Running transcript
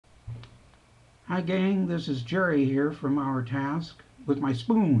Hi gang, this is Jerry here from Our Task with my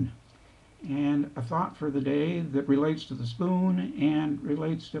spoon and a thought for the day that relates to the spoon and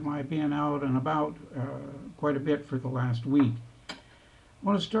relates to my being out and about quite a bit for the last week. I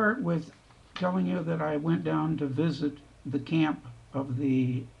want to start with telling you that I went down to visit the camp of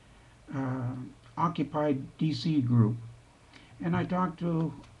the uh, Occupy DC group, and I talked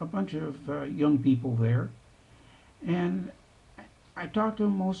to a bunch of young people there, and I talked to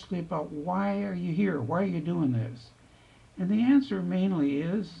them mostly about why are you here? Why are you doing this? And the answer mainly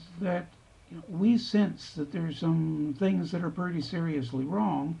is that we sense that there's some things that are pretty seriously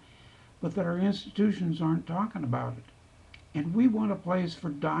wrong, but that our institutions aren't talking about it. And we want a place for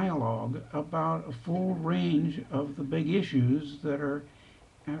dialogue about a full range of the big issues that are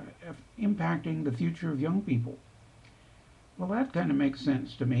uh, impacting the future of young people. Well, that kind of makes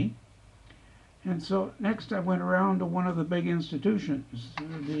sense to me. And so next I went around to one of the big institutions,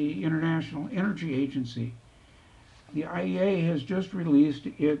 the International Energy Agency. The IEA has just released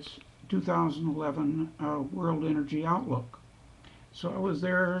its 2011 World Energy Outlook. So I was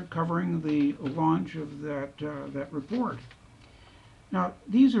there covering the launch of that report. Now,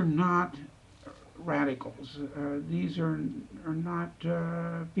 these are not radicals. These are not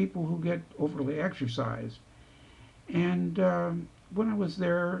people who get overly exercised. And when I was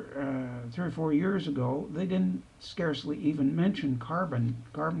there 3 or 4 years ago, they didn't scarcely even mention carbon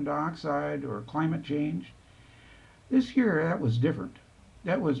dioxide, or climate change. This year, that was different.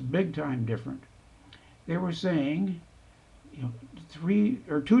 That was big time different. They were saying, 3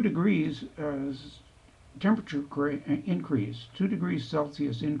 or 2 degrees temperature increase, 2 degrees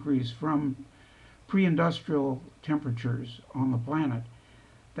Celsius increase from pre-industrial temperatures on the planet.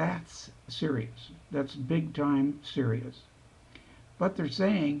 That's serious. That's big time serious. But they're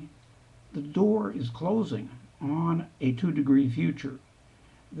saying the door is closing on a 2 degree future,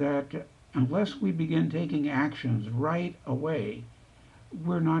 that unless we begin taking actions right away,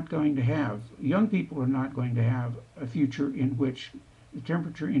 we're not going to have, young people are not going to have a future in which the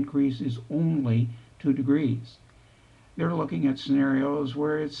temperature increase is only 2 degrees. They're looking at scenarios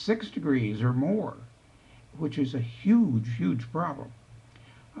where it's 6 degrees or more, which is a huge, huge problem.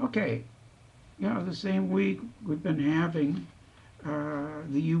 Okay, the same week we've been having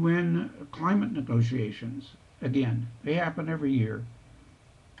the UN climate negotiations. Again, they happen every year.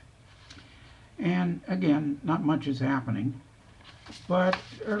 And again, not much is happening, but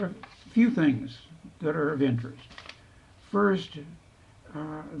there are a few things that are of interest. First,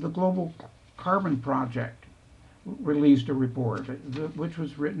 the Global Carbon Project released a report, which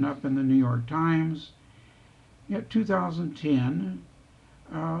was written up in the New York Times. In 2010,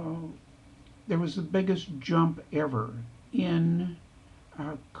 there was the biggest jump ever in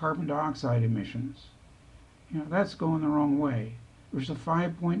carbon dioxide emissions. That's going the wrong way. There's a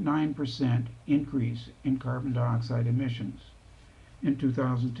 5.9% increase in carbon dioxide emissions in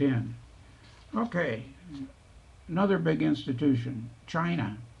 2010. Okay, another big institution,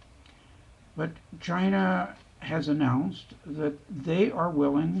 China. But China has announced that they are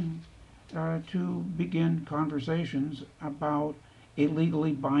willing to begin conversations about a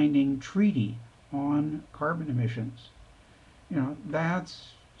legally binding treaty on carbon emissions.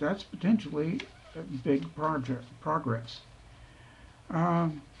 That's potentially a big progress.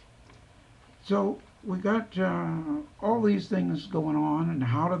 Um, so we got all these things going on, and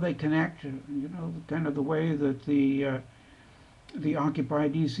how do they connect? Kind of the way that the Occupy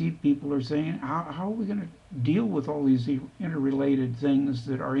DC people are saying. How are we going to deal with all these interrelated things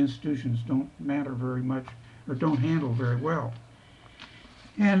that our institutions don't matter very much or don't handle very well?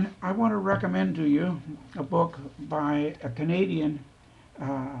 And I want to recommend to you a book by a Canadian uh,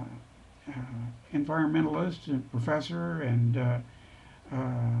 uh, environmentalist and professor and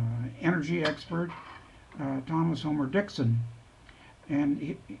energy expert, Thomas Homer Dixon,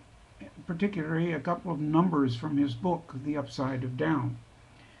 and particularly a couple of numbers from his book, The Upside of Down.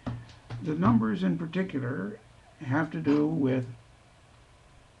 The numbers in particular have to do with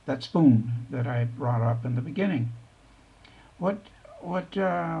that spoon that I brought up in the beginning. What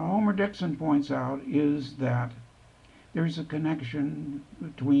Homer Dixon points out is that there's a connection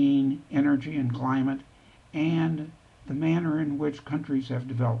between energy and climate and the manner in which countries have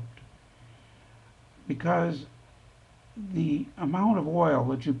developed. Because the amount of oil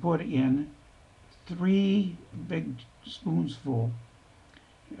that you put in 3 big spoonsful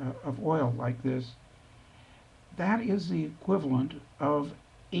of oil like this, that is the equivalent of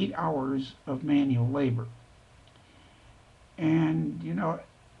 8 hours of manual labor. And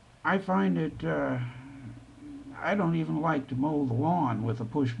I find it, I don't even like to mow the lawn with a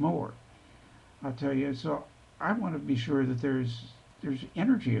push mower, I'll tell you. So I want to be sure that there's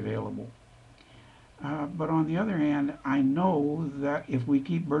energy available. But on the other hand, I know that if we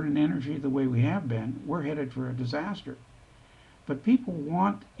keep burning energy the way we have been, we're headed for a disaster. But people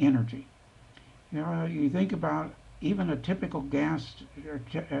want energy. You know, you think about even a typical gas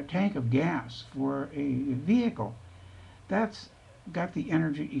a tank of gas for a vehicle. That's got the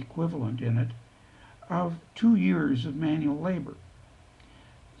energy equivalent in it of 2 years of manual labor.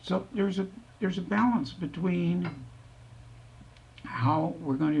 So there's a balance between how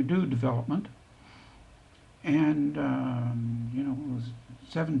we're going to do development and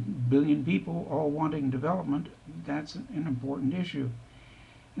 7 billion people all wanting development. That's an important issue.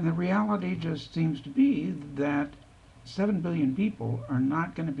 And the reality just seems to be that 7 billion people are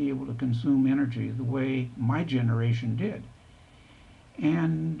not going to be able to consume energy the way my generation did.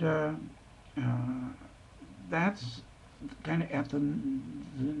 And that's kind of at the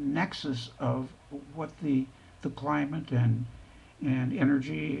nexus of what the climate and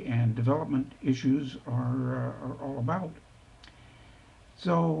energy and development issues are all about.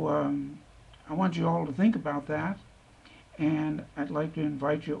 So I want you all to think about that, and I'd like to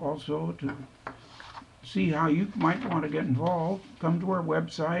invite you also to see how you might want to get involved. Come to our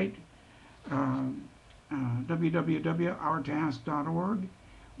website, www.ourtask.org.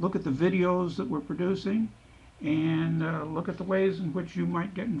 Look at the videos that we're producing, and look at the ways in which you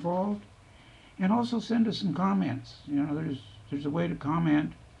might get involved. And also send us some comments. You know, there's a way to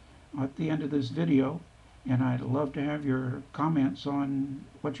comment at the end of this video, and I'd love to have your comments on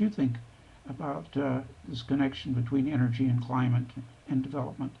what you think about this connection between energy and climate and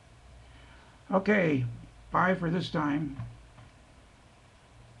development. Okay, bye for this time.